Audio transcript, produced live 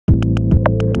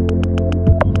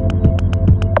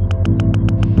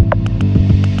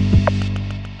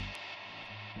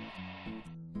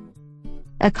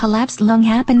A collapsed lung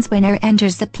happens when air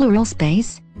enters the pleural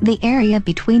space, the area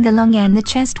between the lung and the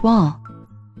chest wall.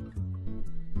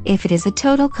 If it is a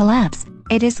total collapse,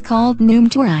 it is called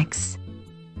pneumothorax.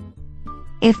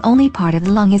 If only part of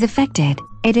the lung is affected,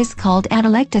 it is called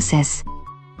atelectasis.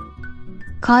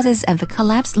 Causes of the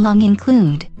collapsed lung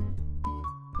include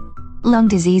lung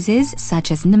diseases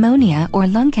such as pneumonia or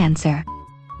lung cancer,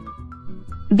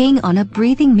 being on a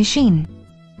breathing machine,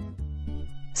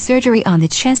 surgery on the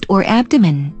chest or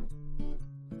abdomen,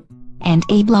 and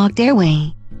a blocked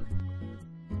airway.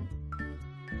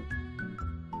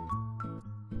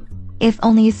 If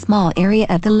only a small area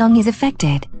of the lung is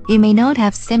affected, you may not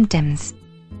have symptoms.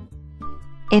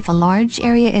 If a large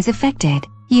area is affected,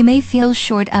 you may feel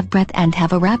short of breath and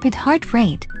have a rapid heart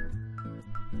rate.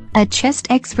 A chest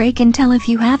X-ray can tell if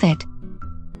you have it.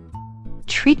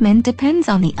 Treatment depends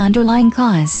on the underlying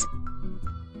cause.